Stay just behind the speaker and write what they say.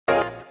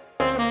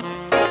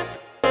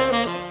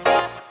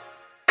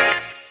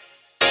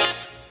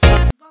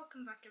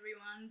back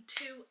everyone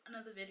to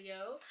another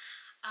video.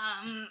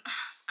 I'm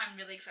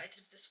really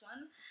excited for this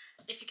one.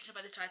 If you can tell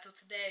by the title,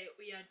 today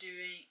we are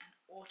doing an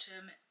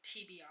autumn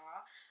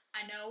TBR.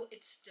 I know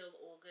it's still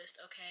August,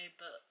 okay,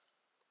 but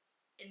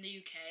in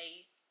the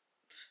UK,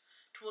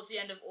 towards the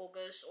end of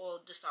August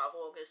or the start of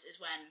August is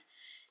when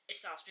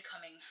it starts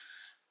becoming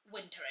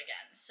winter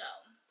again. So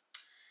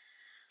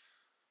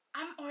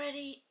I'm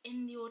already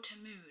in the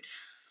autumn mood.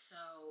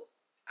 So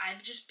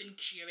I've just been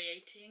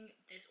curating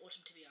this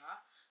autumn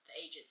TBR for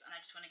ages, and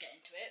I just want to get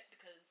into it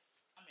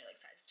because I'm really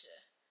excited to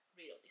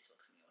read all these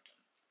books in the autumn.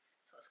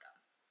 So let's go.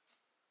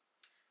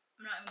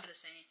 I'm not even going to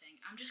say anything.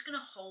 I'm just going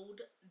to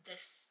hold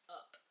this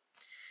up.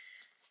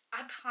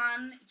 I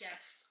plan,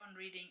 yes, on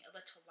reading A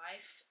Little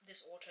Life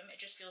this autumn.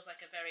 It just feels like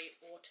a very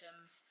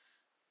autumn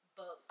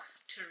book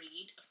to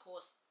read. Of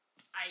course,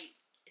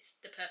 it's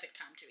the perfect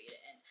time to read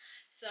it in.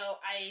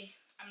 So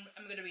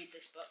I'm going to read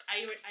this book.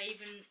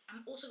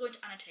 I'm also going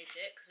to annotate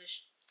it because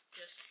it's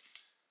just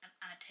an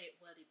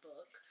annotate-worthy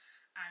book.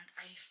 And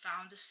I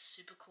found this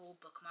super cool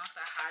bookmark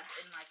that I had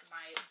in like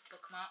my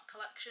bookmark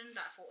collection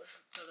that I thought would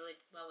go really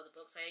well with the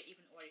books. I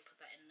even already put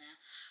that in there.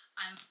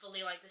 I'm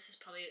fully like, this is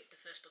probably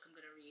the first book I'm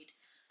going to read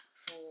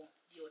for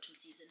the autumn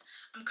season.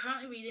 I'm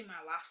currently reading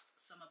my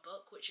last summer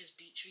book, which is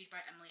Beach Read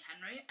by Emily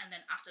Henry, and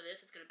then after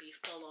this it's going to be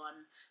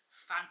full-on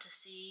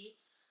fantasy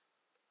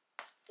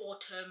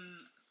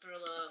autumn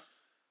thriller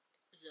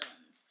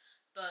zones.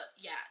 But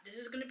yeah, this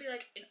is going to be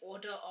like in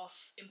order of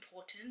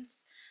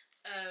importance.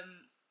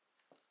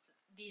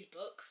 These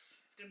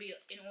books, it's going to be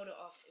in order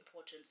of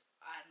importance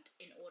and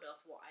in order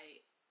of what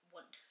I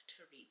want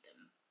to read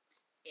them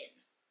in,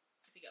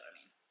 if you get what I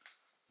mean.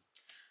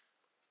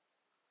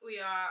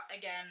 We are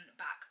again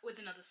back with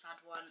another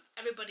sad one.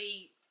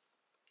 Everybody,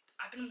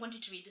 I've been wanting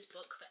to read this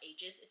book for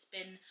ages. It's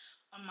been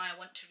on my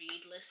want to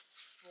read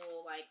lists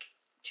for like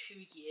 2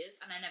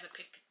 years and I never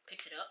picked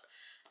it up.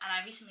 And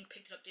I recently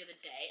picked it up the other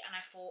day and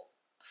I thought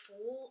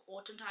fall,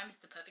 autumn time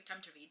is the perfect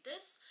time to read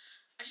this.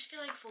 I just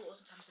feel like fall,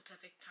 autumn time is the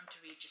perfect time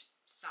to read just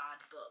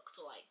sad books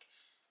or like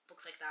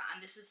books like that.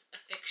 And this is a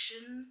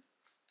fiction.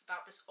 It's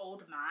about this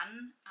old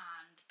man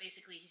and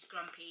basically he's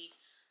grumpy,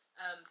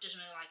 doesn't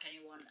really like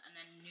anyone, and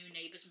then new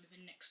neighbours move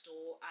in next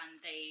door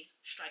and they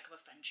strike up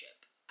a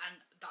friendship.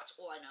 And that's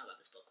all I know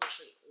about this book,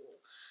 literally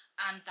all.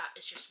 And that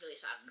is just really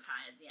sad, and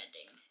apparently the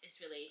ending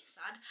is really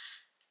sad.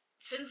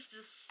 Since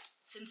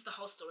the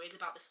whole story is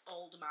about this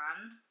old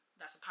man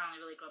that's apparently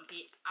really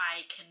grumpy,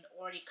 I can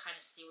already kind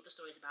of see what the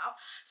story's about.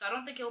 So I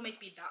don't think it'll make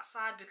me that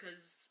sad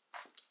because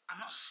I'm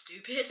not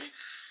stupid.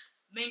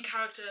 Main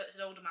character is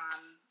an older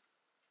man.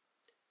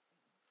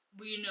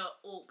 We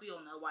all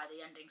know why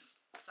the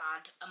ending's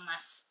sad,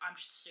 unless I'm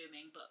just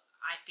assuming, but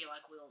I feel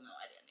like we all know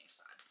why the ending's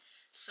sad.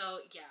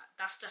 So yeah,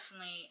 that's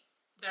definitely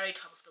very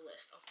top of the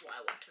list of what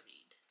I want to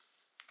read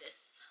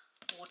this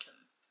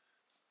autumn.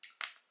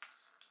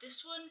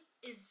 This one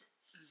is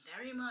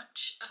very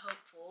much a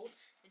hopeful.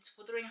 It's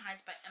Wuthering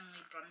Heights by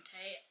Emily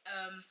Bronte.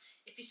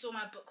 If you saw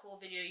my book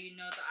haul video, you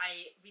know that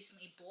I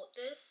recently bought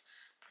this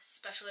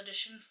special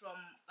edition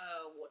from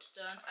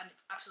Waterstones, and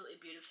it's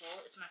absolutely beautiful.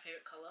 It's my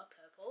favourite colour,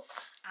 purple,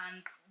 and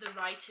the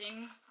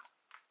writing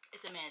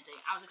is amazing.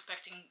 I was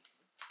expecting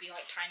to be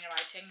like tiny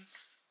writing.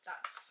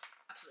 That's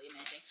absolutely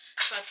amazing.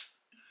 So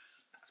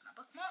that's my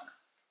bookmark.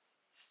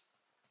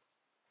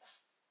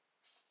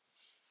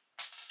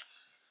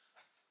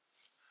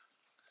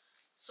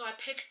 So I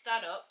picked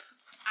that up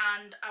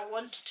and I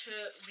want to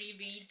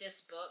reread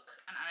this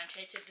book and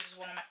annotate it. This is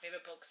one of my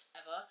favourite books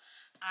ever,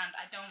 and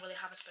I don't really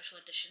have a special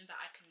edition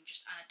that I can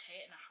just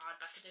annotate in a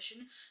hardback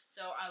edition.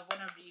 So I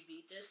want to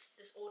reread this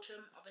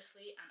autumn,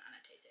 obviously, and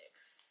annotate it.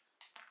 Cause,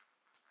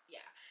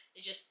 yeah,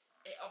 it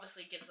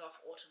obviously gives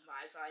off autumn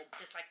vibes.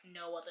 There's like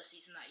no other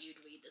season that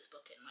you'd read this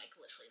book in, like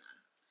literally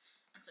none.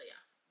 And so yeah,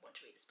 I want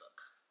to read this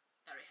book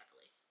very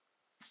heavily.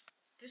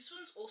 This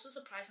one's also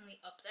surprisingly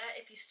up there.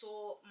 If you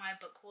saw my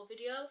book haul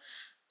video,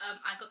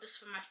 I got this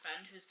from my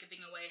friend who's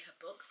giving away her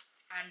books,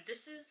 and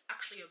this is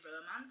actually a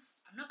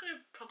romance. I'm not going to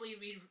probably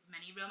read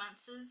many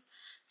romances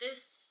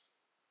this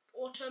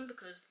autumn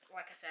because,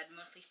 like I said,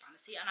 mostly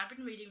fantasy, and I've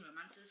been reading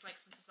romances like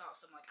since the start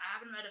of summer. Like I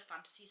haven't read a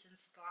fantasy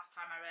since the last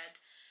time I read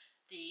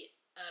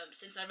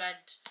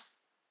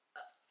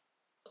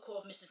A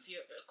Court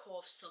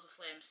of Silver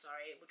Flame,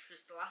 sorry, which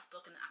was the last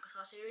book in the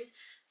Akatar series,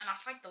 and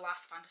that's like the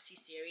last fantasy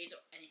series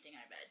or anything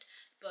I read.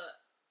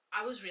 But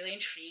I was really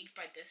intrigued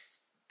by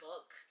this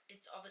book.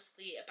 It's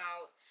obviously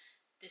about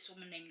this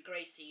woman named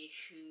Gracie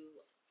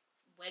who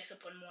wakes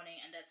up one morning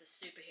and there's a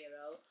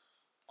superhero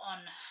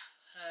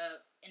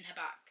in her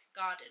back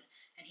garden,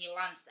 and he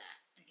lands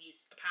there, and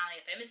he's apparently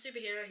a famous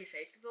superhero. He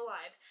saves people's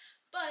lives,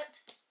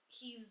 but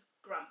he's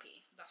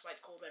grumpy. That's why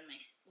it's called When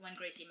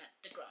Gracie Met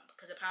the Grump,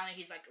 because apparently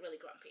he's like really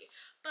grumpy.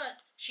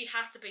 But she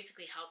has to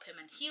basically help him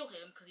and heal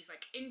him because he's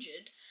like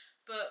injured.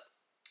 But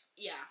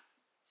yeah,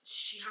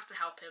 she has to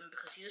help him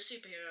because he's a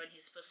superhero and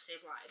he's supposed to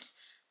save lives.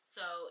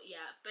 So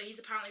yeah, but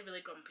he's apparently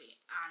really grumpy,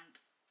 and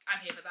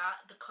I'm here for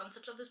that. The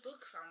concept of this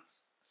book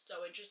sounds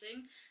so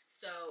interesting.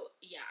 So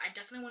yeah, I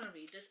definitely want to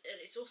read this.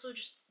 It's also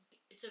just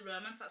it's a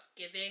romance that's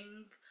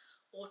giving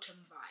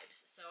autumn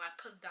vibes, so I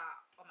put that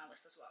on my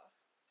list as well.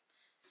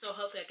 So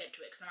hopefully I get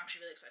to it because I'm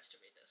actually really excited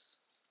to read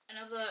this.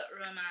 Another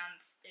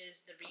romance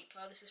is The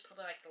Reaper. This is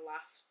probably like the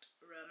last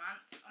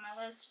romance on my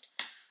list.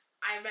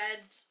 I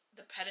read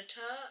The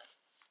Predator,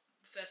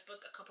 first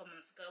book, a couple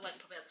months ago,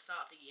 like probably at the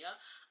start of the year.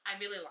 I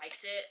really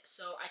liked it,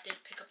 so I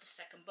did pick up the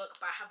second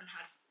book, but I haven't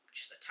had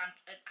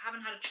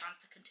a chance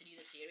to continue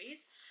the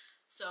series.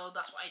 So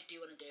that's what I do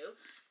want to do.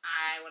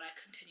 I want to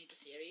continue the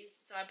series.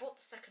 So I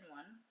bought the second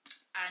one,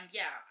 and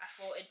yeah, I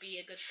thought it'd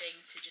be a good thing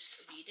to just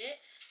read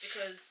it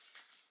because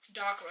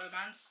dark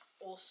romance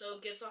also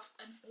gives off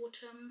an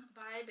autumn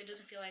vibe. It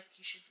doesn't feel like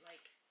you should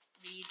like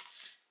read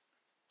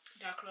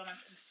dark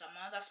romance in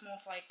summer. That's more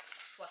for like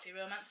fluffy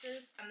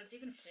romances, and there's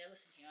even a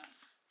playlist in here.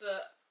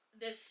 But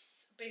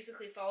this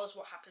basically follows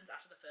what happens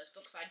after the first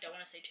book, so I don't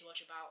want to say too much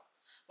about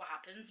what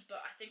happens,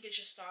 but I think it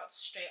just starts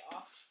straight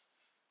off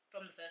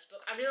from the first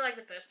book. I really like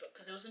the first book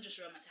because it wasn't just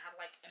romance, it had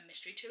like a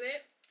mystery to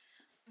it.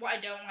 What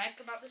I don't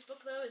like about this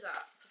book though is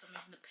that for some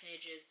reason the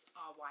pages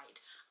are white.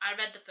 I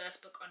read the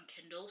first book on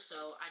Kindle,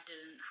 so I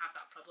didn't have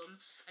that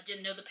problem. I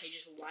didn't know the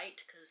pages were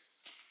white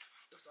because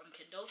it was on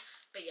Kindle,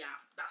 but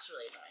yeah, that's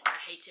really annoying. I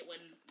hate it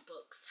when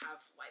books have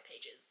white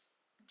pages.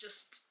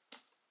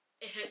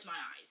 It hurts my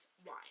eyes.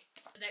 Why?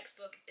 The next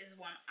book is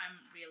one I'm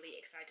really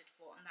excited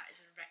for, and that is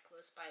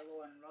Reckless by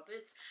Lauren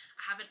Roberts.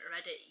 I haven't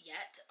read it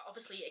yet.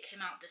 Obviously it came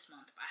out this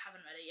month, but I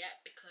haven't read it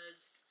yet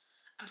because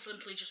I'm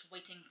simply just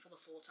waiting for the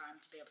full time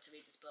to be able to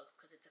read this book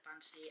because it's a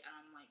fantasy and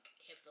I'm like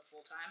here for the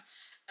full time.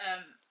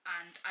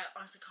 And I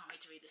honestly can't wait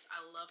to read this.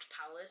 I loved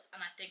Powerless,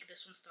 and I think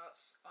this one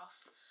starts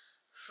off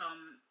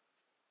from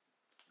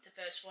the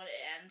first one, it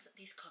ends.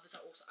 These covers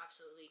are also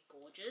absolutely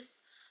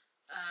gorgeous.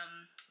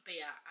 But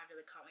yeah, I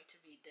really can't wait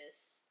to read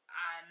this.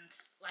 And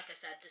like I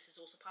said, this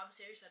is also part of the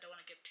series, so I don't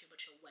want to give too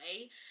much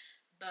away.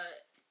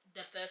 But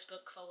the first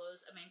book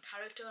follows a main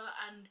character,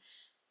 and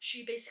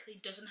she basically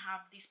doesn't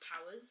have these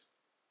powers.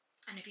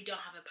 And if you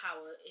don't have a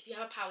power, if you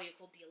have a power, you're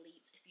called the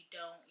Elite. If you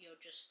don't, you're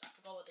just, I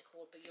forgot what they're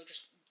called, but you're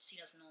just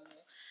seen as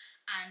normal.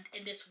 And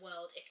in this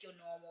world, if you're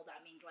normal,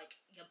 that means like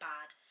you're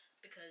bad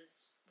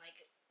because like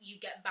you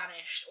get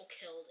banished or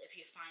killed if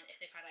they find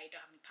out you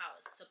don't have any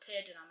powers. So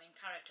Pearden, our main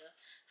character,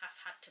 has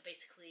had to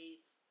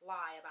basically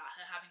lie about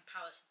her having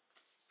powers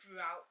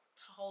throughout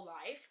her whole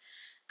life,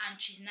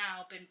 and she's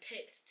now been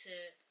picked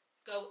to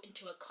go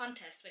into a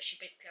contest where she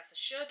basically has to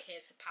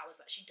showcase her powers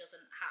that she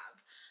doesn't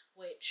have,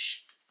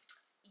 which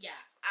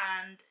yeah,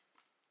 and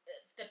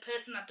the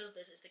person that does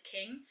this is the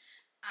king,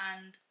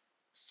 and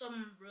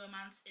some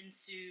romance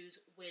ensues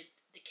with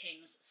the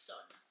king's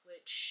son,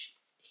 which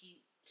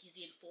he's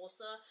the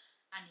enforcer,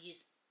 and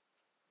his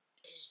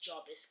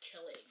job is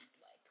killing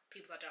like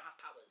people that don't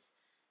have powers.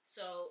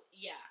 So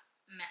yeah,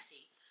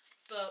 messy.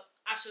 But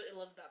absolutely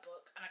love that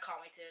book, and I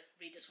can't wait to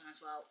read this one as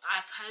well.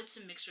 I've heard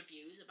some mixed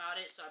reviews about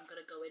it, so I'm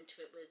gonna go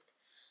into it with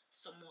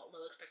somewhat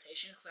low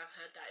expectations because I've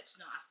heard that it's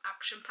not as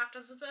action packed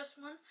as the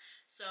first one.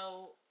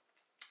 So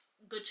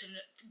good to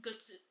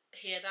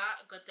hear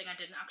that. Good thing I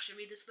didn't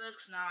actually read this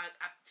first because now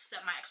I've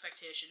set my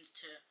expectations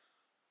to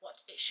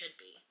what it should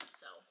be.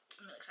 So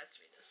I'm really excited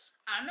to read this.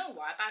 I don't know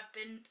why, but I've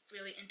been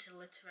really into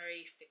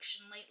literary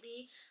fiction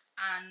lately,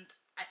 and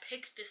I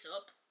picked this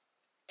up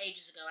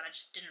ages ago and I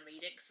just didn't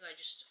read it because I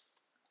don't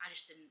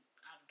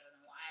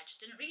know why, I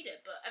just didn't read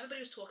it, but everybody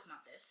was talking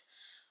about this.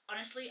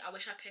 Honestly, I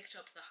wish I picked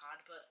up the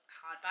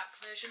hardback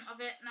version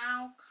of it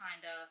now,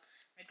 kind of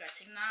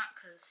regretting that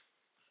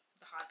because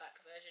the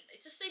hardback version,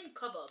 it's the same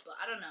cover, but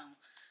I don't know,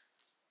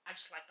 I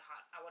just like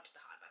I wanted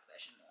the hardback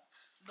version more.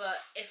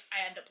 But if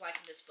I end up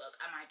liking this book,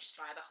 I might just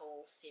buy the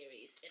whole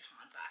series in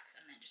hardback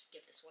and then just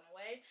give this one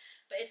away.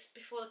 But it's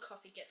Before the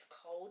Coffee Gets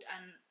Cold,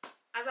 and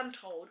as I'm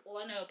told, all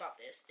I know about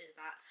this is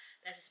that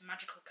there's this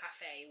magical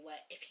cafe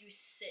where if you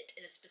sit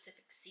in a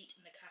specific seat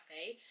in the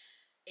cafe,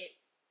 it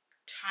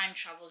time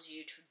travels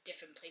you to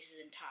different places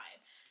in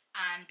time.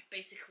 And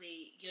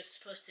basically, you're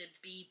supposed to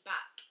be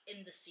back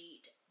in the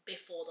seat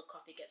before the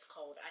coffee gets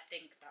cold. I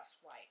think that's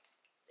why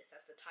it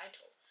says the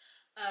title.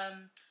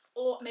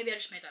 Or maybe I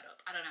just made that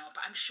up, I don't know,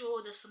 but I'm sure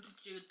there's something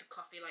to do with the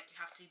coffee, like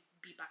you have to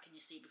be back in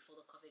your seat before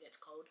the coffee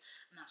gets cold,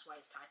 and that's why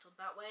it's titled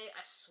that way.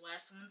 I swear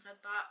someone said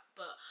that,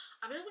 but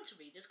I really want to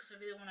read this because I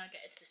really want to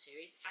get into the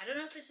series. I don't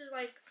know if this is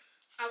like,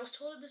 I was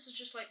told that this is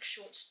just like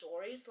short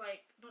stories,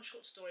 like, not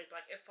short stories,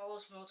 but like it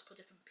follows multiple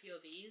different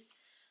POVs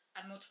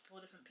and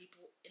multiple different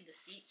people in the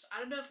seats. So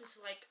I don't know if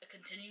this is like a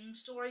continuing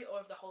story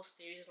or if the whole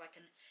series is like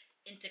an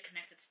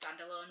interconnected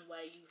standalone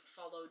where you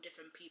follow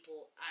different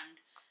people and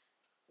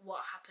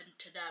what happened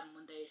to them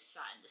when they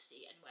sat in the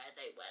seat and where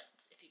they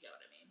went, if you get what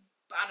I mean.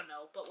 But I don't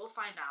know, but we'll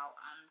find out,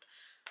 and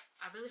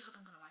I really hope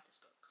I'm going to like this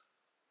book.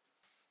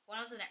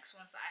 One of the next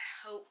ones that I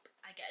hope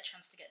I get a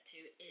chance to get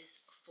to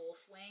is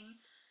Fourth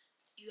Wing.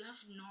 You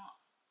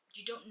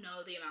don't know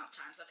the amount of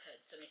times I've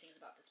heard so many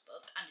things about this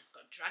book, and it's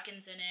got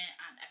dragons in it,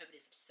 and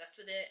everybody's obsessed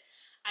with it.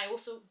 I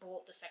also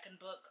bought the second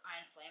book,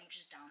 Iron Flame,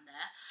 which is down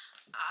there,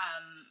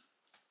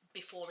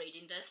 before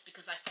reading this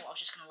because I thought I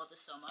was just going to love this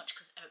so much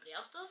because everybody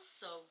else does,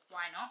 so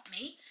why not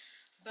me?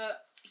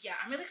 But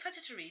yeah, I'm really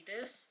excited to read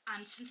this,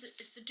 and since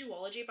it's the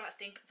duology, but I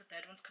think the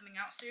third one's coming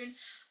out soon,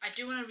 I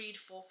do want to read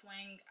Fourth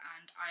Wing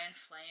and Iron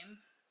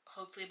Flame,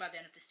 hopefully by the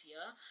end of this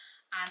year,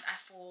 and I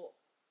thought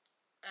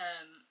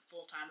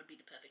full time would be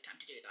the perfect time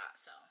to do that,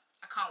 so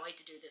I can't wait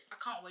to do this. I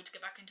can't wait to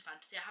get back into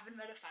fantasy. I haven't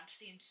read a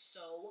fantasy in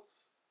so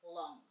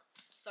long,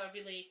 so I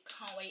really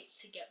can't wait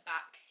to get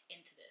back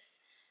into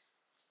this.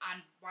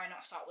 And why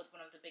not start with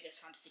one of the biggest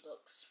fantasy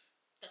books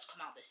that's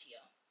come out this year?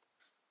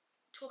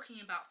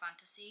 Talking about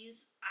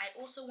fantasies, I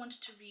also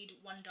wanted to read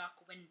One Dark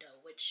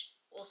Window, which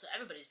also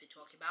everybody's been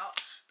talking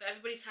about, but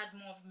everybody's had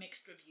more of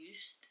mixed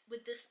reviews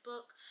with this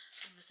book.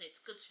 Some people say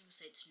it's good, some people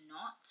say it's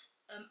not.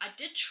 I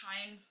did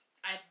try and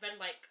I read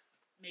like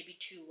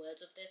maybe 2 words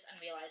of this and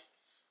realised,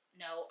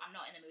 no, I'm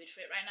not in the mood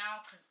for it right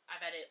now, because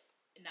I read it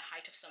in the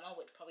height of summer,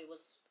 which probably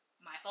was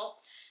my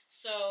fault.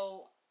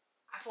 So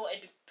I thought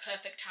it'd be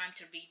perfect time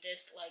to read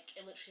this. Like,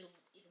 it literally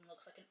even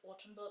looks like an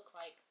autumn book.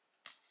 Like,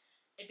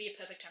 it'd be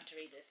a perfect time to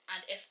read this,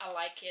 and if I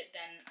like it,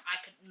 then I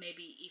could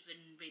maybe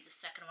even read the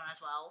second one as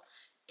well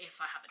if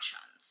I have a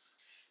chance.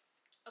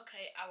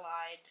 Okay, I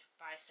lied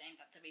by saying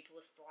that The Reaper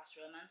was the last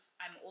romance.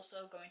 I'm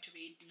also going to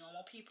read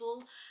Normal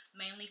People,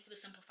 mainly for the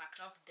simple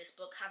fact of this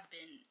book has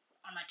been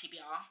on my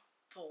TBR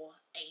for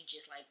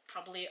ages, like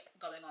probably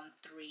going on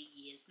 3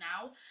 years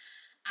now,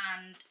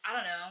 and I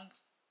don't know,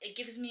 it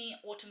gives me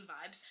autumn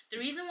vibes. The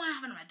reason why I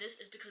haven't read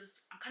this is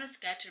because I'm kind of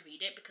scared to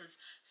read it, because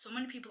so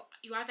many people,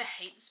 you either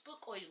hate this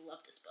book or you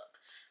love this book.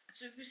 And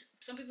so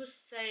some people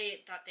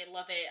say that they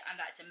love it and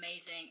that it's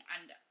amazing,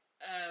 and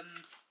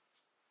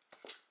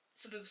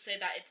some people say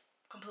that it's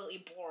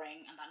completely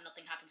boring and that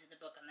nothing happens in the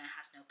book and then it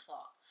has no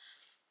plot.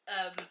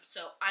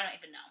 So I don't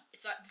even know.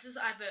 It's like, this is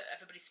either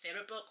everybody's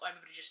favourite book or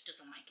everybody just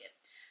doesn't like it.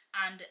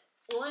 And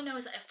all I know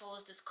is that it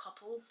follows this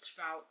couple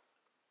throughout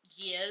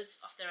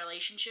years of their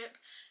relationship,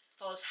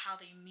 follows how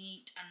they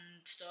meet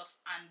and stuff,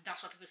 and that's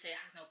why people say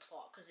it has no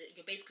plot, because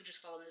you're basically just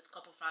following this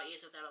couple throughout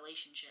years of their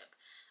relationship,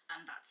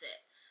 and that's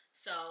it.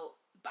 So,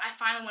 but I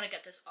finally want to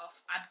get this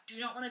off. I do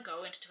not want to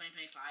go into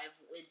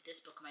 2025 with this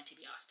book on my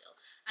TBR still,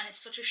 and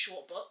it's such a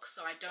short book,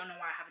 so I don't know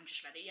why I haven't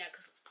just read it yet,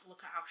 because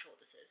look at how short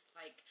this is.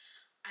 Like,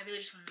 I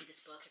really just want to read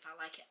this book. If I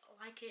like it, I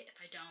like it. If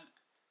I don't,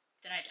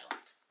 then I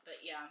don't.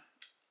 But yeah,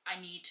 I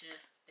need to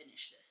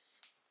finish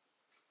this.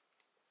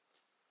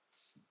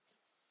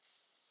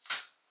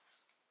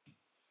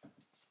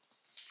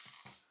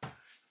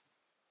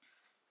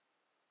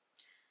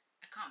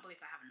 I can't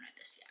believe I haven't read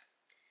this yet.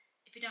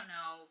 If you don't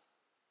know,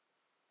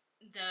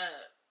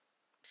 the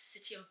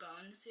City of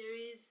Bones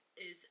series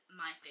is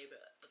my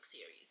favourite book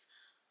series,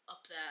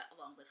 up there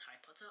along with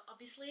Harry Potter,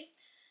 obviously.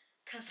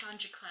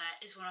 Cassandra Clare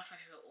is one of my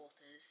favourite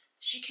authors.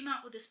 She came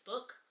out with this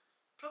book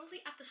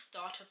probably at the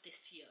start of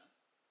this year,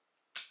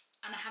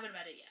 and I haven't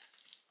read it yet.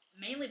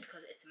 Mainly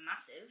because it's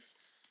massive,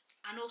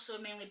 and also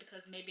mainly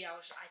because maybe I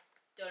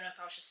don't know if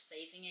I was just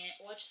saving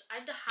it, or I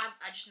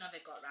just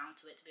never got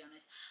around to it, to be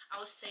honest. I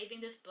was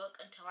saving this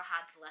book until I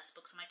had less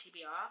books on my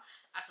TBR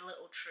as a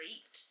little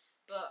treat,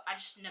 but I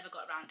just never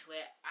got around to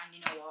it, and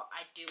you know what,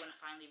 I do want to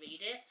finally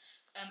read it.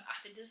 I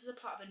think this is a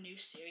part of a new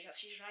series that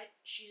she's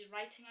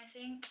writing, I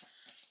think.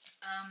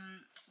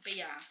 But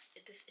yeah,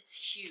 it's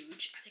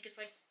huge. I think it's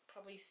like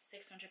probably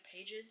 600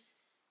 pages.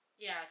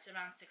 Yeah, it's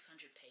around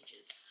 600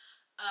 pages.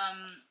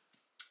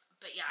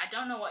 But yeah, I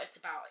don't know what it's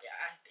about.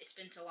 It's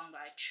been so long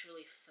that I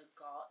truly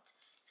forgot.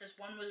 It says,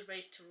 one was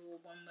raised to rule,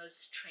 one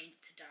was trained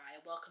to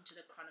die. Welcome to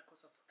the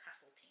Chronicles of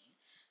Castletine.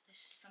 There's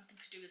something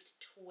to do with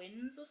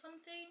twins or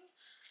something?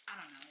 I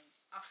don't know.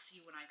 I'll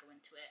see when I go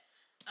into it.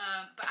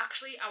 But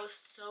actually, I was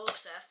so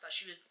obsessed that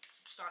she was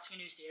starting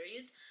a new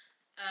series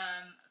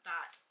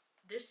that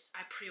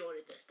I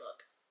pre-ordered this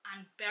book.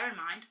 And bear in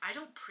mind, I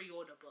don't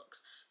pre-order books.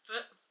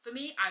 For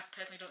me, I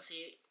personally don't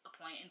see a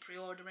point in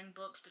pre-ordering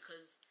books,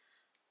 because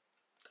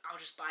I'll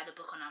just buy the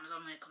book on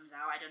Amazon when it comes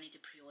out. I don't need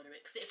to pre-order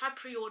it, because if I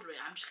pre-order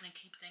it, I'm just going to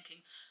keep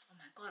thinking, oh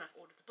my god, I've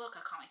ordered the book,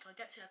 I can't wait till I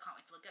get to it, I can't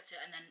wait till I get to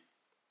it, and then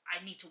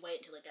I need to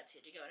wait until it gets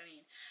here. Do you get what I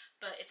mean?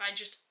 But if I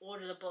just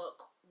order the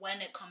book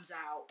when it comes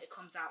out,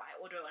 I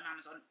order it on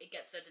Amazon, it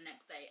gets there the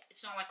next day.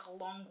 It's not like a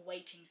long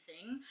waiting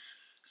thing.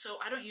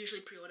 So I don't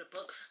usually pre-order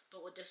books,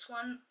 but with this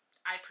one,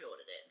 I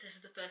pre-ordered it. This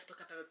is the first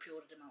book I've ever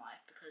pre-ordered in my life,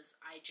 because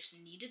I just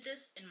needed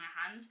this in my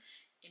hands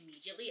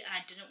immediately, and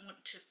I didn't want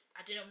to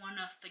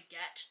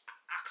forget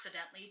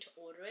accidentally to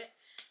order it.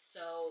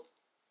 So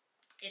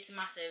it's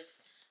massive,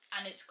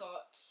 and it's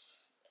got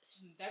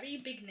some very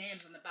big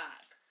names on the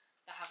back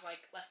that have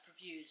like left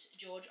reviews.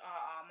 George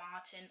R.R.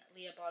 Martin,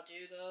 Leah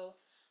Bardugo,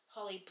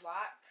 Holly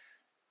Black.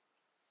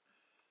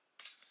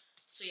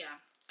 So yeah,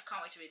 I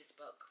can't wait to read this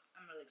book.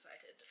 I'm really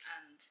excited,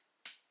 and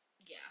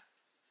yeah.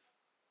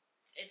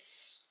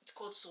 It's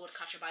called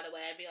Swordcatcher, by the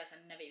way. I realised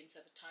I never even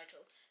said the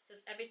title. It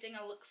says, Everything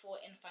I Look For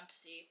in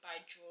Fantasy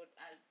by George,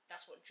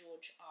 that's what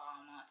George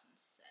R.R. Martin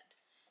said.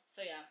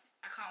 So yeah,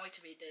 I can't wait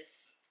to read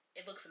this.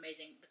 It looks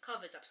amazing. The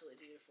cover is absolutely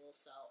beautiful,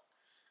 so...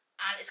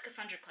 And it's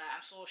Cassandra Clare.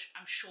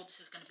 I'm sure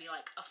this is going to be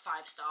like a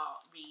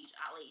 5-star read,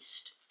 at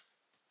least.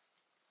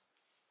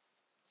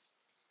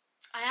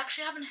 I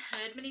actually haven't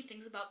heard many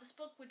things about this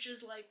book, which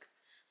is like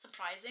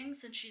surprising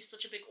since she's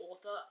such a big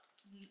author.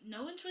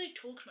 No one's really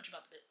talked much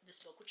about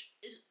this book,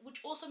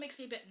 which also makes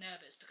me a bit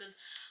nervous because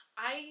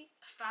I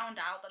found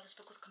out that this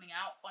book was coming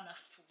out on a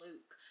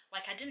fluke.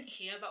 Like, I didn't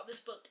hear about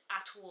this book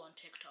at all on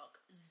TikTok,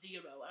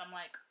 zero, and I'm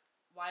like,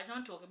 why is no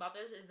one talking about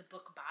this? Is the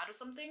book bad or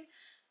something?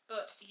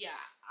 But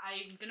yeah,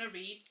 I'm gonna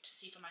read to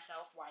see for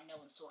myself why no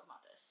one's talking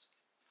about this.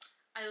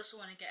 I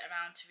also want to get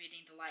around to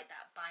reading The Light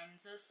That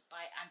Binds Us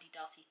by Andy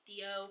Darcy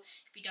Theo.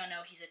 If you don't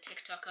know, he's a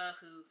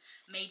TikToker who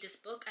made this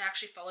book. I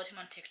actually followed him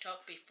on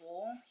TikTok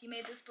before he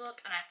made this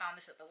book, and I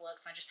found this at the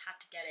works, and I just had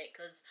to get it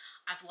because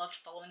I've loved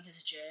following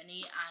his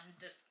journey,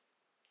 and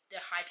the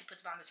hype he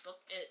puts around this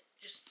book, it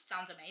just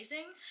sounds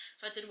amazing.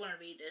 So I did want to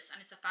read this, and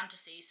it's a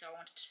fantasy, so I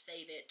wanted to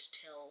save it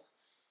till,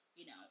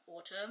 you know,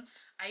 autumn.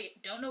 I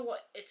don't know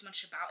what it's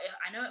much about.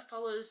 I know it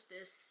follows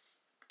this,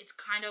 it's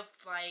kind of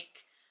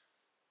like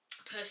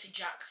Percy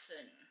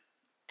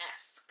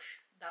Jackson-esque.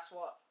 That's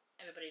what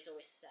everybody's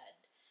always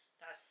said.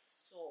 That's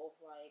sort of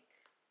like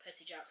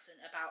Percy Jackson,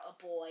 about a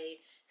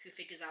boy who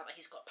figures out that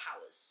he's got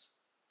powers.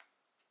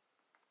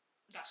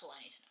 That's all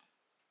I need to know.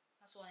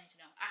 That's all I need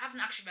to know. I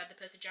haven't actually read the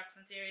Percy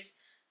Jackson series,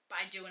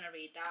 but I do want to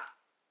read that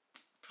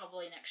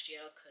probably next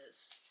year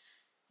because,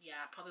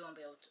 yeah, I probably won't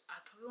be able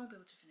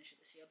to finish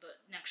it this year, but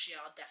next year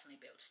I'll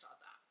definitely be able to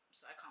start that.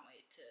 So I can't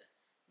wait to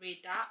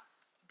read that.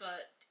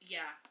 But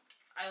yeah,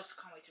 I also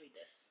can't wait to read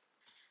this.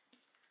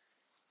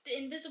 The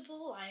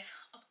Invisible Life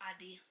of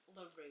Addie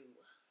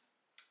LaRue.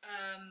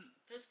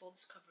 First of all,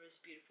 this cover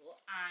is beautiful,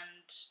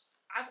 and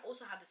I've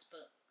also had this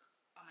book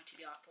on my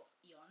TBR for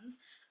eons.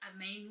 I've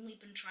mainly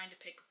been trying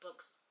to pick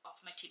books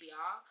off my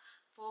TBR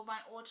for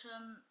my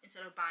autumn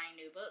instead of buying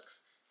new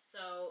books.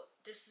 So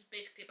this is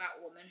basically about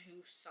a woman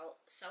who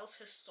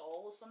sells her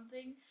soul or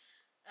something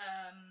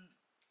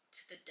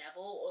to the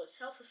devil, or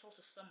sells her soul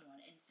to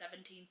someone in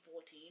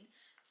 1714,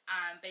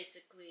 and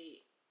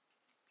basically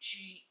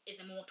she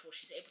is immortal,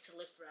 she's able to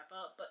live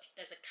forever, but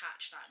there's a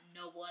catch that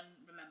no one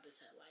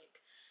remembers her.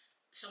 Like,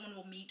 someone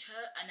will meet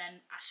her, and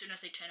then as soon as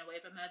they turn away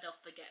from her, they'll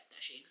forget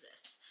that she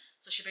exists.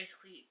 So she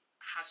basically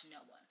has no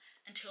one,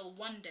 until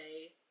one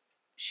day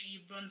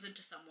she runs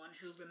into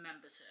someone who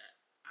remembers her,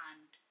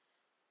 and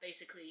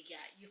basically,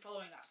 yeah, you're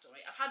following that story.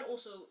 I've heard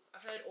also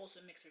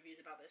mixed reviews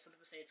about this. Some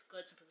people say it's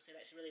good, some people say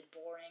that it's really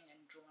boring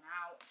and drawn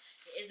out.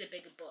 It is a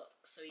bigger book,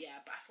 so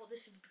yeah, but I thought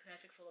this would be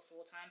perfect for the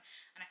fall time,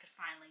 and I could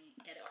finally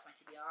get it off my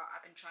TBR.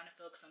 I've been trying to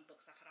focus on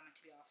books I've had on my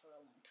TBR for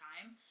a long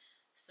time,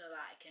 so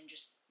that I can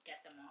just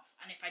get them off.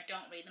 And if I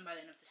don't read them by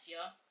the end of this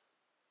year,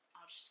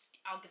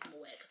 I'll give them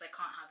away, because I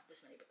can't have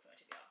this many books on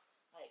my TBR.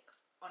 Like,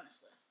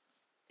 honestly,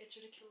 it's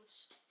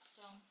ridiculous.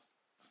 So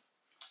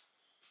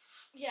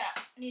yeah,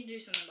 I need to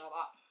do something about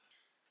that.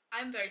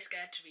 I'm very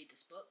scared to read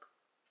this book,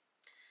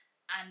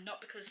 and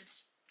not because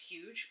it's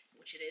huge,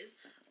 which it is,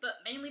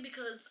 but mainly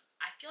because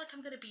I feel like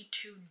I'm going to be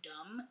too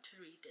dumb to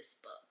read this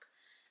book.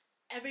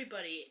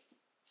 Everybody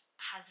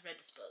has read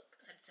this book,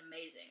 said it's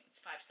amazing,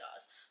 it's 5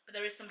 stars, but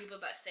there is some people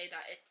that say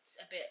that it's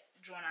a bit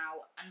drawn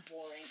out and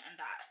boring, and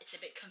that it's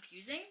a bit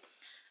confusing.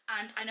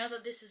 And I know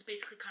that this is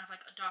basically kind of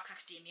like a dark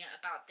academia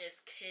about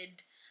this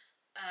kid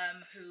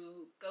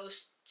who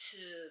goes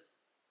to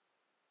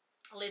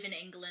live in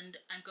England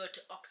and go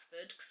to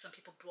Oxford, because some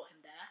people brought him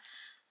there,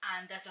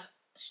 and there's a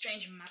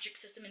strange magic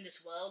system in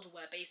this world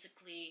where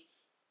basically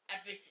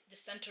the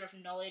center of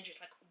knowledge is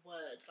like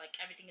words,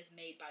 like everything is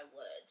made by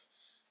words,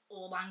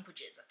 or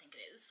languages, I think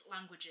it is.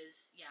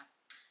 Languages, yeah.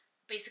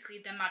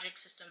 Basically, the magic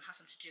system has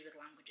something to do with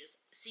languages.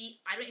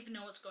 See, I don't even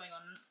know what's going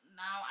on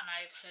now, and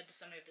I've heard the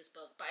summary of this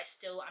book, but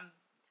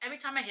every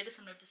time I hear the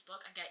summary of this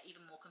book, I get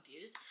even more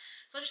confused.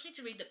 So I just need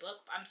to read the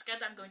book, but I'm scared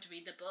that I'm going to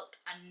read the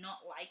book and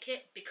not like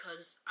it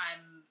because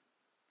I'm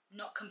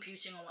not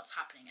computing on what's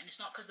happening. And it's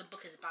not because the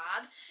book is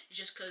bad,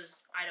 it's just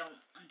because I don't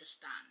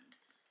understand.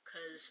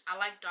 Because I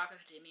like dark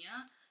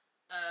academia,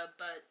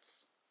 but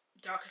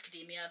dark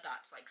academia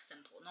that's like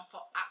simple, not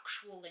for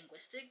actual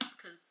linguistics,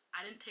 because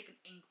I didn't take an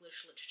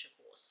English literature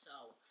course,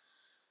 so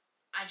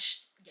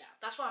yeah,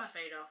 that's what I'm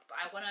afraid of. But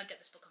I want to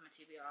get this book on my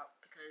TBR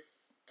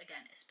because,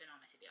 again, it's been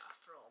on my TBR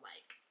for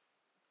like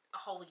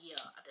a whole year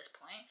at this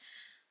point.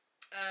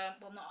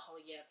 Well, not a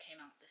whole year, it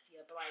came out this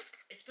year, but like,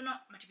 it's been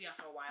on my TBR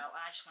for a while,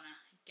 and I just want to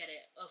get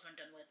it over and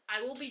done with.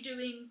 I will be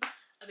doing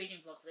a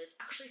reading vlog for this.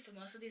 Actually, for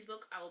most of these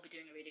books, I will be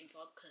doing a reading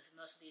vlog, because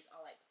most of these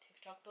are like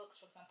TikTok books.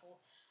 For example,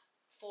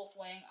 Fourth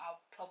Wing,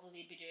 I'll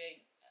probably be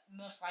doing,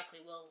 most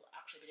likely will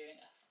actually be doing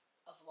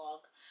a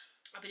vlog.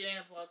 I'll be doing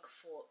a vlog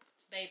for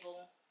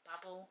Babel,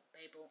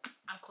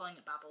 I'm calling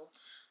it Babel.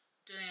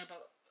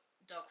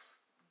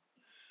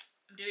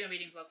 I'm doing a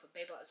reading vlog for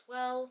Babel as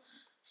well.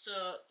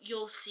 So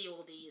you'll see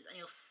all these, and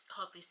you'll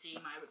hopefully see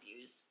my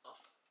reviews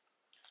of.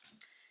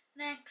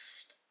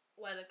 Next,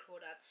 Where the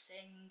Crawdads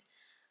Sing.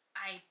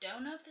 I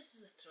don't know if this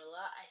is a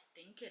thriller. I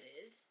think it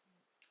is.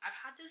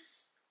 I've had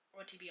this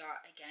on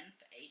TBR again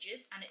for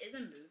ages, and it is a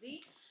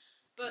movie.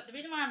 But the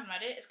reason why I haven't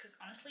read it is because,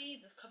 honestly,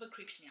 this cover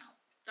creeps me out.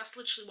 That's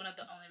literally one of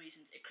the only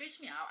reasons. It creeps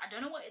me out. I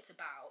don't know what it's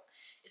about.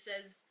 It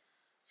says,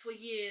 For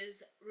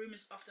years,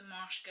 rumours of the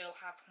Marsh Girl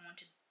have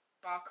haunted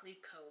Barclay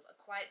Cove, a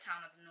quiet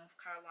town on the North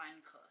Carolina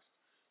coast.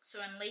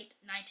 So in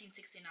late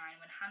 1969,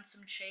 when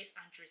handsome Chase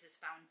Andrews is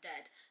found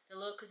dead, the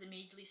locals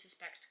immediately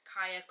suspect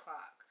Kaya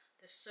Clark,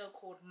 the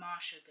so-called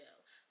Marsha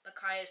Girl. But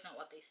Kaya is not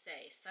what they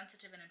say.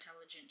 Sensitive and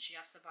intelligent, she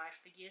has survived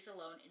for years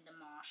alone in the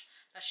marsh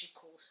that she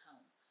calls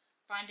home.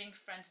 Finding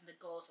friends in the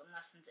gulls and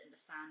lessons in the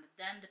sand,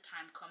 then the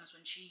time comes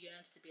when she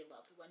yearns to be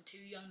loved, when two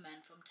young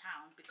men from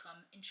town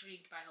become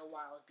intrigued by her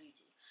wild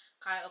beauty.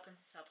 Kaya opens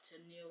herself to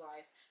a new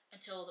life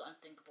until the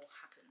unthinkable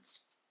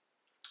happens.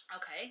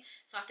 Okay,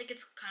 so I think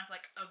it's kind of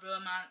like a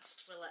romance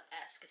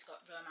thriller-esque. It's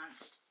got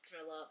romance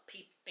thriller.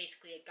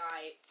 Basically, a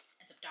guy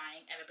ends up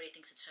dying. Everybody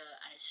thinks it's her,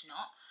 and it's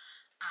not.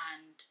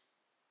 And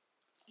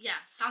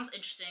yeah, sounds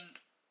interesting.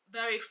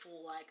 Very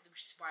full-like,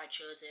 which is why I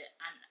chose it,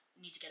 and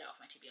need to get it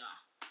off my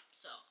TBR.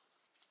 So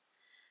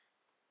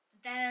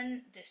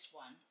then this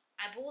one.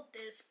 I bought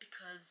this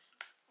because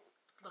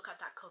look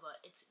at that cover.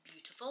 It's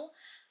beautiful.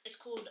 It's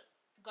called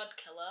God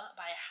Killer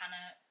by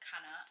Hannah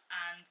Kanna,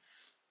 and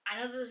I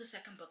know there's a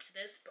second book to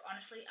this, but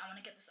honestly, I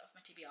want to get this off my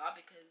TBR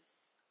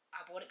because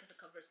I bought it because the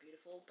cover is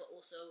beautiful, but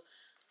also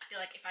I feel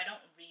like if I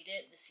don't read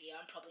it this year,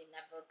 I'm probably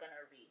never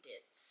gonna read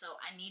it.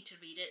 So I need to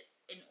read it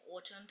in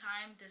autumn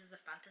time. This is a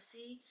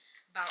fantasy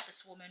about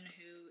this woman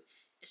who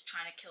is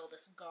trying to kill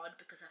this god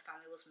because her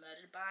family was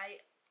murdered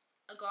by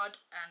a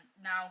god, and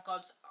now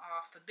gods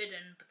are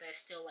forbidden, but they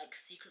still like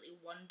secretly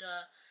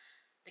wander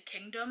the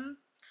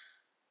kingdom.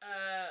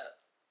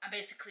 And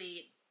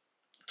basically,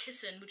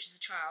 Kissen, which is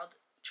a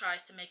child,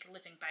 tries to make a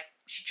living by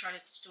she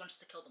wants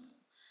to kill them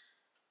all,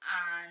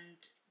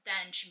 and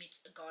then she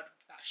meets a god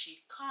that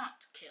she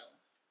can't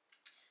kill,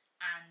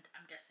 and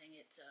I'm guessing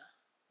it's a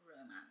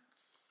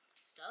romance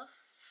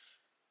stuff.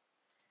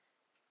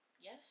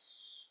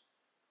 Yes,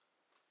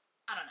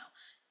 I don't know.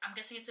 I'm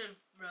guessing it's a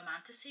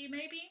romantasy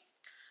maybe.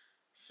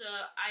 So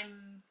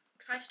I'm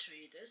excited to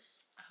read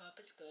this. I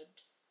hope it's good.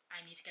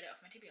 I need to get it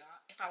off my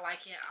TBR. If I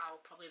like it,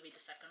 I'll probably read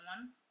the second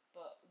one,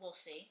 but we'll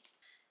see.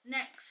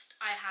 Next,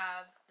 I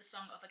have The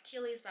Song of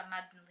Achilles by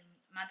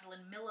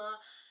Madeline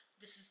Miller.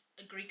 This is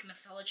a Greek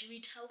mythology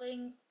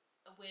retelling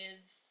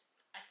with,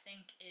 I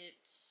think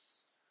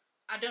it's,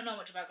 I don't know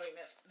much about Greek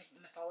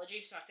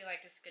mythology, so I feel like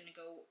this is going to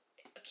go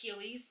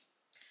Achilles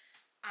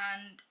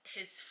and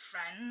his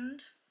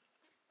friend,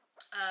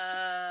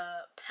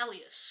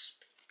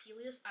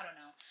 Peleus, I don't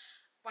know.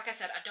 Like I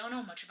said, I don't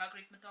know much about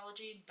Greek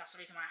mythology. That's the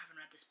reason why I haven't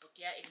read this book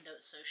yet, even though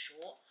it's so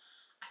short.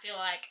 I feel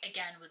like,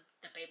 again, with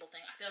the Babel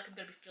thing, I feel like I'm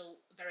going to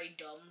feel very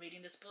dumb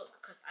reading this book,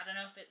 because I don't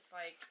know if it's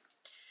like,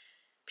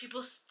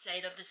 people say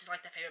that this is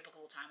like their favourite book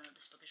of all time and that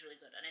this book is really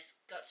good, and it's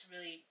got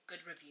really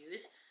good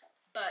reviews,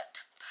 but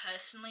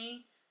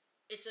personally,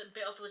 it's a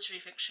bit of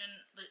literary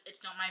fiction.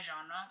 It's not my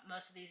genre.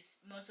 Most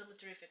of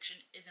literary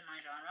fiction isn't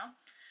my genre.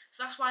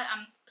 So that's why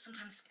I'm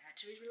sometimes scared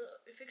to read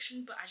literary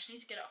fiction, but I just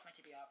need to get it off my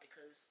TBR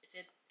because it's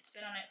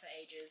been on it for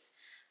ages,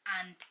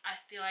 and I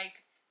feel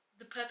like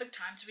the perfect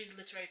time to read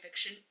literary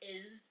fiction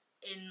is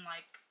in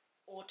like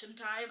autumn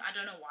time. I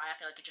don't know why, I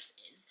feel like it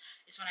just is.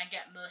 It's when I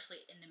get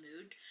mostly in the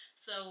mood.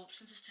 So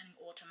since it's turning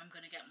autumn, I'm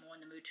going to get more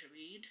in the mood to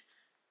read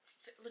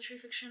literary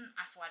fiction.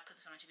 I thought I'd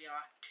put this on my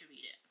TBR to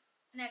read it.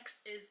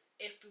 Next is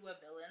If We Were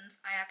Villains.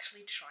 I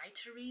actually tried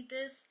to read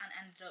this and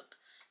ended up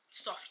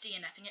soft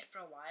DNFing it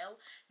for a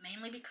while,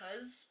 mainly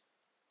because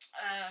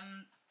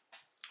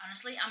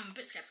honestly I'm a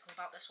bit skeptical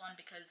about this one,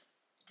 because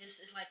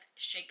this is like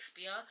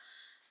Shakespeare,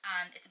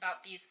 and it's about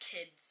these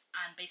kids,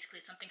 and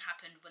basically something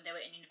happened when they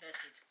were in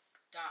university. It's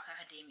dark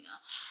academia,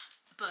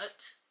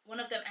 but one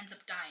of them ends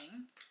up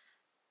dying,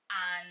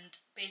 and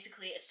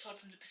basically it's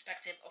told from the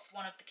perspective of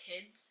one of the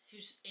kids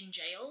who's in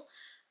jail,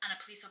 and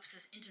a police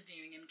officer's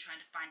interviewing him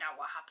trying to find out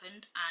what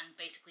happened, and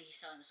basically he's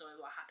telling the story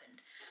of what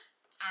happened.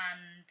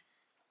 And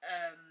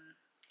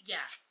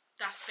yeah,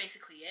 that's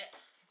basically it.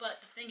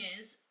 But the thing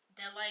is,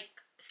 they're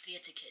like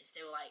theatre kids.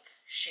 They were like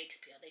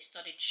Shakespeare. They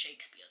studied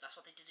Shakespeare. That's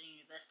what they did in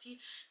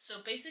university.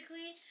 So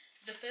basically,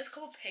 the first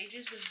couple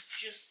pages was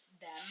just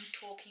them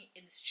talking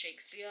in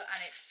Shakespeare, and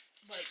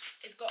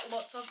it's got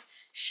lots of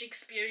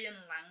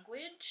Shakespearean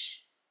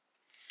language.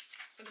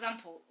 For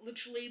example,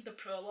 literally the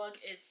prologue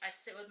is, I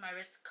sit with my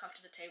wrists cuffed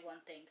to the table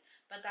and think,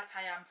 but that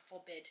I am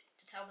forbid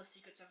to tell the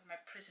secrets of my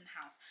prison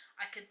house.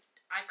 I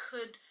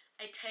could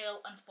a tale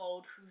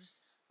unfold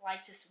whose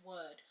lightest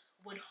word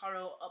would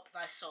horror up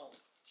thy soul.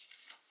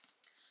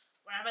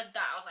 When I read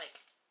that, I was like,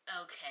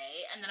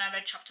 okay. And then I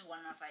read chapter 1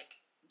 and I was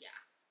like, yeah,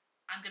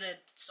 I'm gonna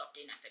stop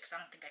doing that because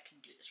I don't think I can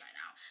do this right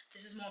now.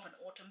 This is more of an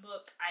autumn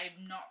book. I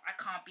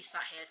can't be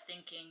sat here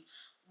thinking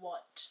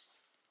what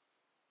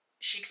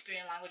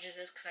Shakespearean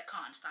languages is because I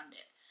can't understand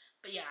it.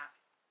 But yeah,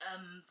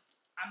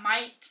 I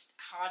might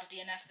hard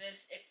DNF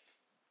this if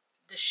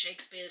the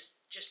Shakespeare's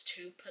just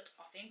too put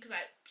offing, because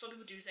some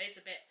people do say it's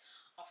a bit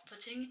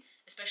off-putting,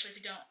 especially if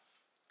you don't.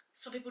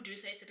 Some people do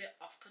say it's a bit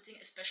off-putting,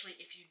 especially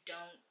if you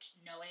don't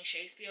know any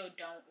Shakespeare or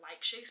don't like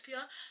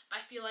Shakespeare.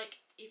 But I feel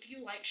like if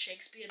you like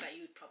Shakespeare, that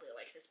you would probably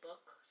like this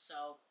book.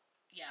 So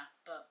yeah,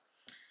 but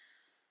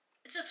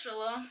It's a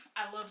thriller.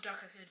 I love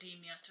dark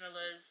academia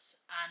thrillers,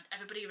 and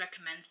everybody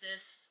recommends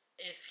this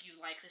if you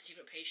like The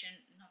Secret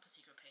Patient. Not The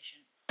Secret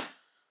Patient.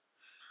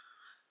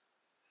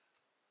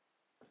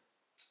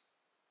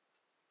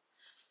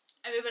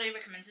 Everybody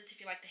recommends this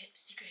if you like The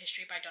Secret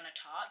History by Donna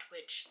Tartt,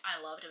 which I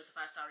loved. It was a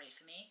 5-star read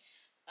for me.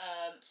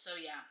 So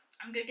yeah,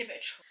 I'm gonna give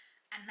it a try.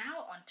 And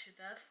now on to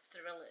the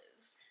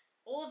thrillers.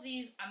 All of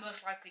these are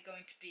most likely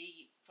going to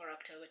be for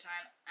October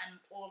time,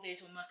 and all of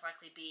these will most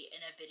likely be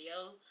in a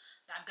video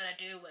that I'm gonna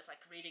do with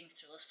like reading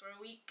thrillers for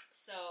a week.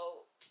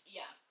 So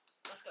yeah,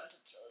 let's go into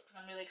the thrillers because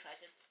I'm really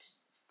excited to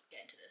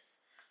get into this.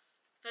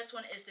 First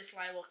one is This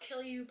Lie Will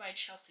Kill You by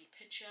Chelsea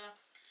Pitcher.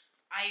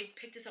 I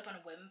picked this up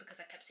on a whim because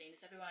I kept seeing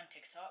this everywhere on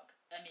TikTok.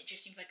 It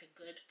just seems like a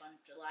good,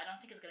 fun thriller. I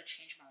don't think it's gonna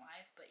change my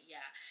life, but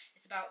yeah,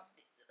 it's about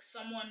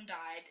someone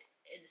died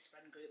in this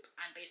friend group,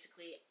 and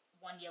basically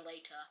 1 year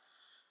later,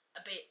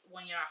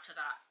 1 year after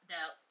that,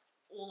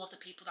 all of the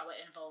people that were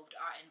involved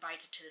are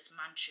invited to this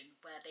mansion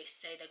where they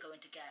say they're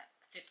going to get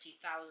 $50,000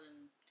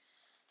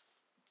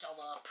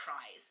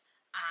 prize,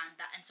 and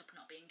that ends up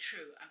not being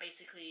true. And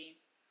basically,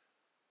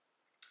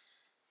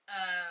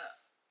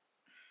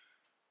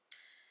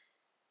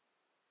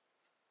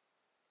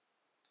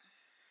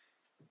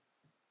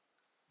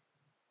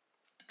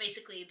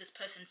 this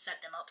person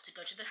set them up to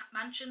go to the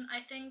mansion, I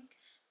think,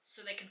 so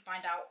they can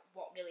find out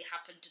what really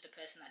happened to the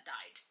person that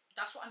died.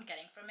 That's what I'm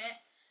getting from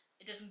it.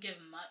 It doesn't give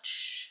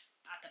much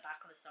at the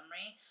back of the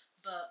summary,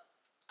 but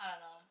I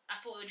don't know. I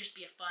thought it would just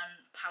be a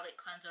fun palate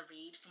cleanser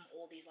read from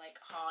all these like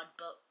hard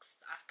books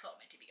that I've put on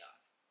my TBR.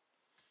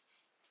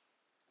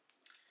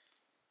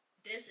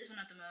 This is one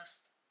of the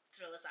most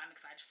thrillers that I'm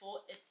excited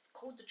for. It's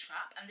called The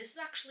Trap, and this is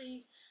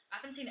actually,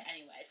 I haven't seen it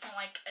anywhere. It's not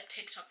like a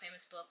TikTok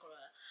famous book or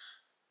a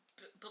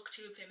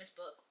booktube famous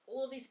book.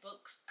 All of these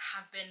books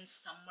have been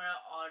somewhere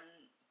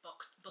on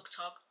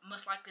BookTok.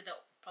 Most likely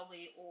they're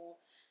probably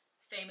all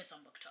famous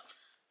on BookTok.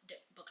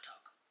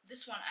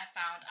 This one I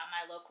found at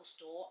my local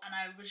store, and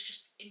I was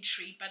just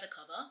intrigued by the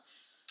cover,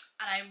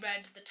 and I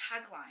read the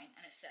tagline,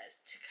 and it says,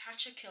 "To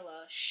catch a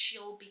killer,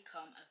 she'll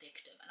become a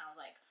victim." And I was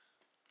like,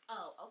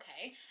 oh,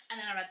 okay. And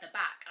then I read the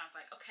back, and I was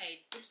like,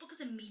 okay, this book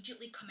is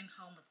immediately coming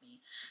home with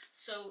me.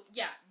 So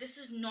yeah, this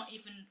is not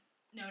even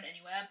known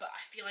anywhere, but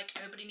I feel like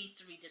everybody needs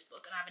to read this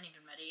book, and I haven't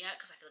even read it yet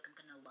because I feel like I'm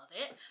gonna love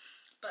it.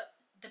 But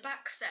the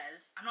back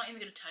says, I'm not even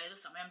gonna tell you the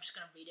summary, I'm just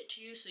gonna read it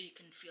to you so you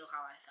can feel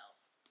how I felt.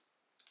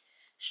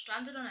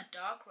 Stranded on a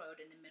dark road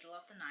in the middle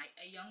of the night,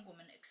 a young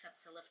woman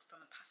accepts a lift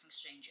from a passing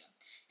stranger.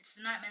 It's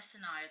the nightmare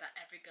scenario that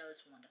every girl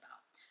is warned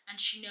about, and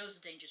she knows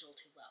the dangers all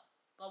too well.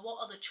 But what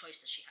other choice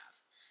does she have?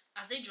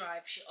 As they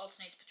drive, she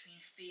alternates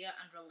between fear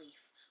and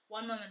relief.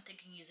 One moment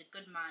thinking he's a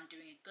good man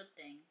doing a good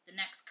thing, the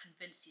next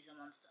convinced he's a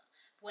monster.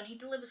 But when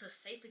he delivers her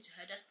safely to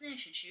her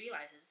destination, she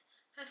realizes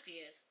her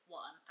fears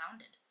were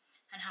unfounded,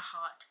 and her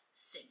heart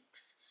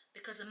sinks,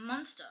 because a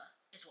monster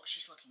is what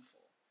she's looking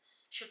for.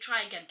 She'll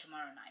try again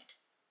tomorrow night,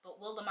 but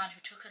will the man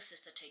who took her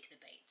sister take the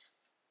bait?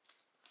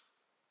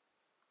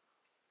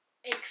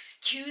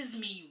 Excuse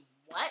me,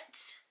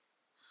 what?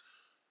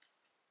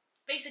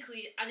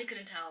 Basically, as you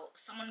couldn't tell,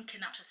 someone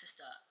kidnapped her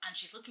sister, and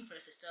she's looking for her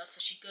sister, so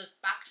she goes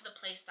back to the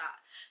place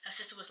that her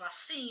sister was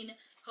last seen,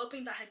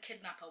 hoping that her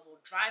kidnapper will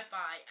drive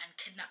by and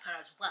kidnap her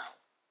as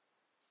well.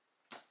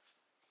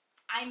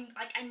 I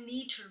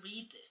need to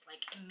read this,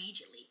 like,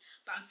 immediately,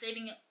 but I'm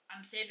saving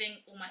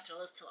all my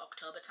thrillers till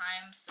October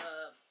time,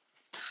 so,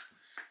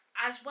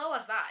 as well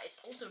as that, it's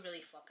also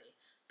really floppy.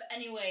 But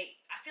anyway,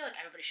 I feel like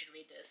everybody should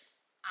read this,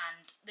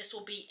 and this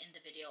will be in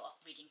the video of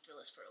reading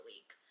thrillers for a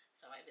week,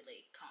 so I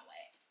really can't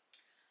wait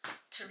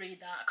to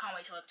read that. I can't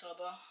wait till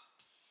October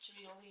to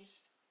read all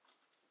these.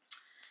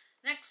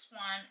 Next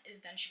one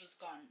is Then She Was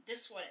Gone.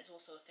 This one is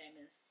also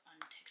famous on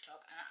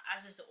TikTok, and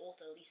as is the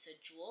author Lisa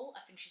Jewell.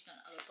 I think she's done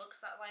other books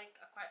that like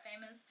are quite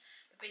famous.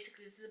 But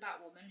basically, this is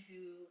about a woman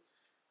who,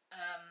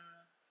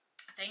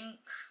 I think,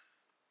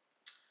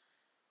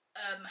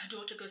 her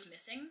daughter goes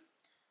missing,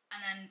 and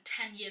then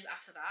 10 years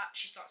after that,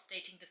 she starts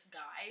dating this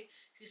guy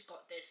who's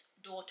got this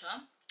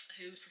daughter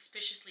who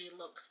suspiciously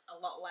looks a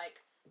lot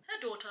like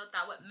her daughter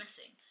that went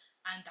missing,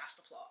 and that's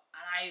the plot.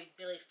 And I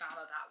really found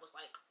that was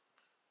like,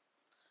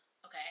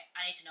 okay,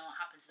 I need to know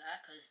what happens there,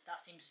 because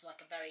that seems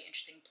like a very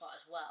interesting plot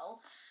as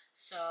well.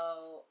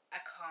 So I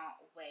can't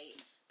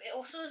wait. But it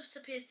also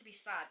appears to be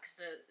sad, because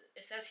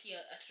it says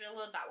here, a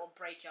thriller that will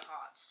break your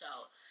heart.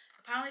 So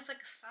apparently it's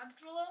like a sad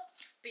thriller.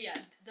 But yeah,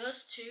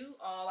 those two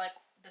are like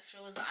the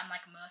thrillers that I'm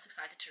like most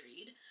excited to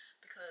read,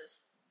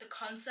 because the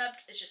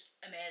concept is just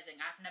amazing.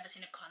 I've never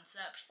seen a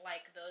concept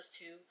like those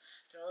two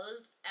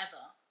thrillers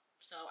ever,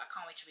 so I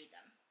can't wait to read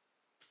them.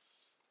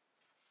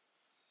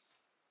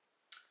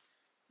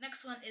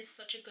 Next one is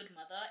Such a Good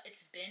Mother.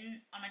 It's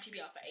been on my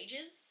TBR for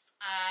ages.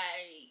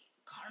 I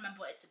can't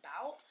remember what it's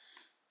about.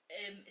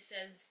 It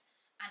says,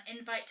 an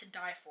invite to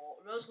die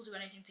for. Rose will do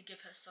anything to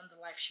give her son the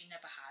life she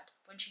never had.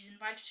 When she's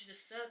invited to the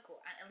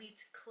circle, an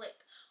elite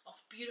clique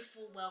of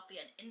beautiful, wealthy,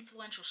 and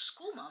influential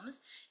school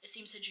mums, it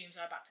seems her dreams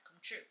are about to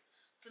come true.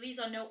 For these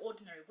are no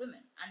ordinary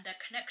women, and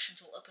their connections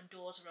will open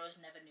doors Rose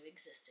never knew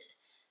existed.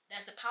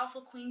 There's the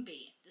powerful queen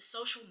bee, the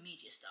social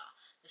media star,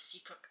 the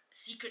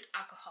secret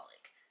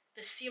alcoholic,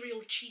 the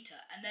serial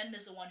cheater, and then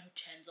there's the one who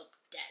turns up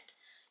dead.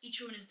 Each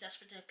woman is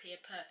desperate to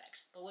appear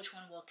perfect, but which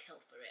one will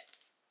kill for it?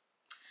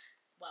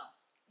 Well,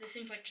 this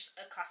seems like just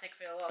a classic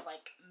thriller of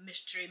like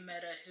mystery,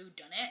 murder,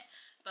 whodunit,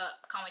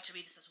 but can't wait to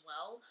read this as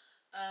well.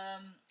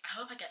 I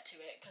hope I get to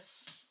it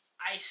because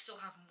I still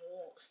have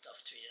more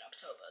stuff to read in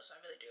October, so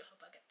I really do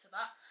hope I get to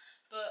that.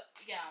 But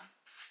yeah,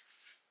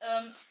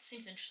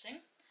 seems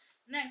interesting.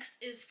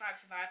 Next is Five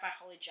Survive by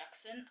Holly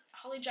Jackson.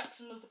 Holly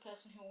Jackson was the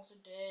person who also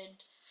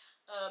did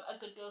A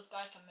Good Girl's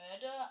Guide for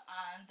Murder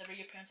and the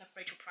reappearance of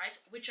Rachel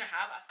Price, which I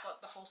have. I've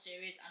got the whole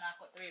series and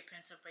I've got the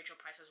reappearance of Rachel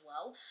Price as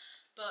well.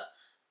 But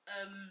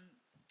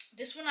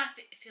this one I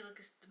feel like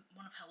is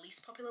one of her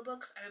least popular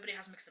books. Everybody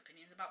has mixed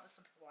opinions about this.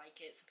 Some people like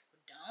it, some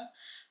people don't.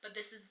 But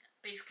this is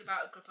basically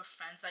about a group of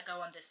friends that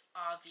go on this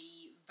RV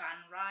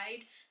van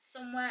ride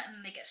somewhere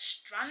and they get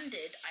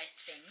stranded, I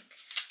think.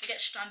 They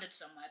get stranded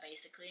somewhere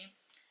basically.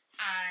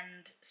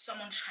 And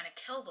someone's trying to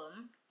kill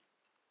them.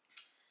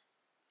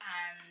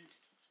 And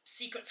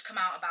secrets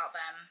come out about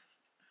them.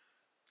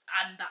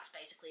 And that's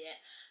basically it.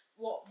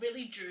 What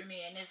really drew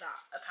me in is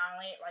that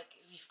apparently like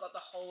you've got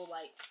the whole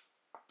like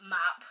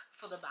map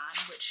for the van,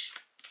 which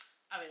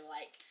I really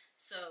like.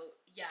 So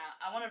yeah,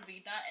 I want to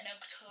read that in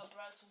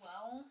October as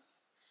well.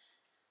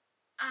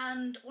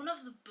 And one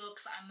of the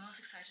books that I'm most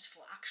excited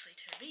for actually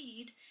to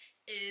read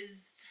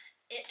is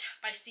It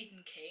by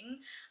Stephen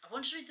King. I've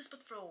wanted to read this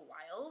book for a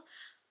while.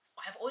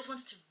 I've always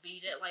wanted to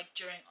read it like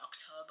during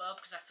October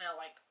because I felt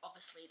like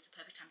obviously it's a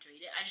perfect time to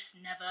read it. I just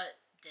never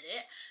did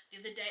it. The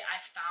other day I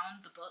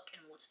found the book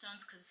in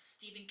Waterstones because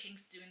Stephen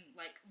King's doing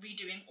like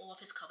redoing all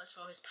of his covers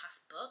for his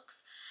past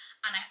books,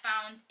 and I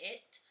found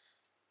it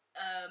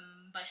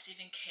by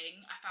Stephen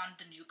King. I found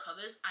the new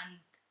covers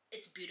and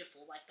it's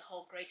beautiful, like the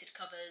whole graded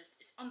covers.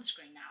 It's on the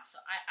screen now,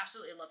 so I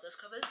absolutely love those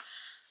covers.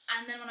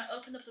 And then when I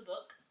opened up the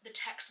book, the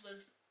text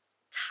was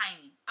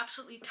tiny,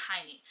 absolutely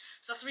tiny.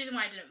 So that's the reason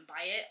why I didn't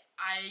buy it.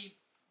 I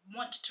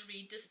want to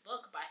read this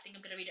book, but I think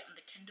I'm gonna read it on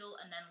the Kindle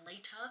and then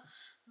later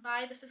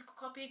buy the physical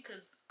copy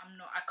because I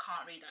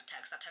can't read that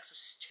text. That text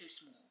was too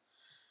small.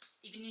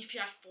 Even if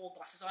you had 4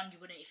 glasses on,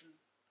 you wouldn't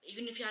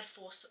even if you had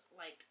 4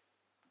 like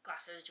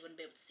glasses, you wouldn't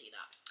be able to see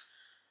that.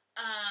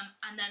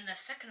 And then the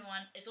second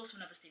one is also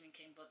another Stephen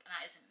King book, and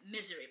that is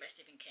Misery by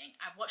Stephen King.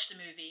 I've watched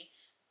the movie,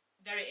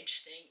 very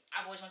interesting.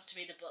 I've always wanted to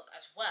read the book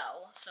as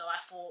well, so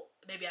I thought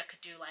maybe I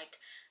could do like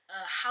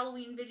a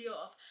Halloween video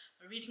of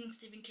reading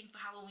Stephen King for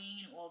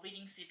Halloween, or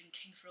reading Stephen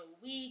King for a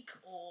week,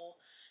 or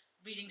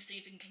reading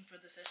Stephen King for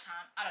the first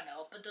time. I don't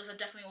know, but those are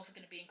definitely also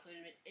going to be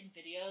included in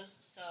videos,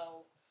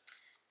 so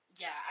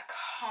yeah, I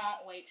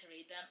can't wait to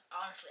read them.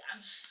 Honestly,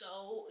 I'm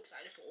so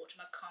excited for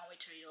autumn. I can't wait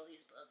to read all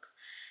these books.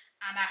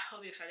 And I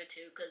hope you're excited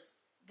too,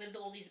 because with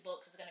all these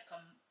books, there's going to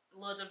come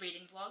loads of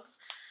reading vlogs.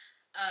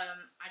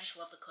 I just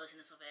love the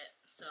coziness of it.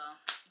 So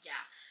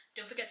yeah,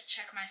 don't forget to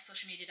check my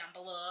social media down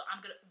below.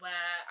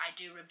 Where I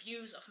do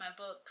reviews of my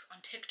books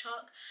on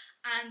TikTok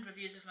and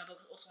reviews of my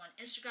books also on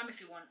Instagram if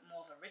you want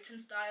more of a written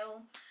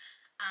style.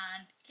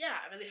 And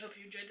yeah, I really hope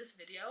you enjoyed this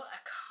video. I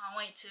can't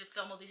wait to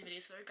film all these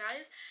videos for you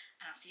guys,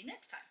 and I'll see you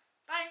next time.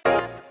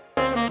 Bye!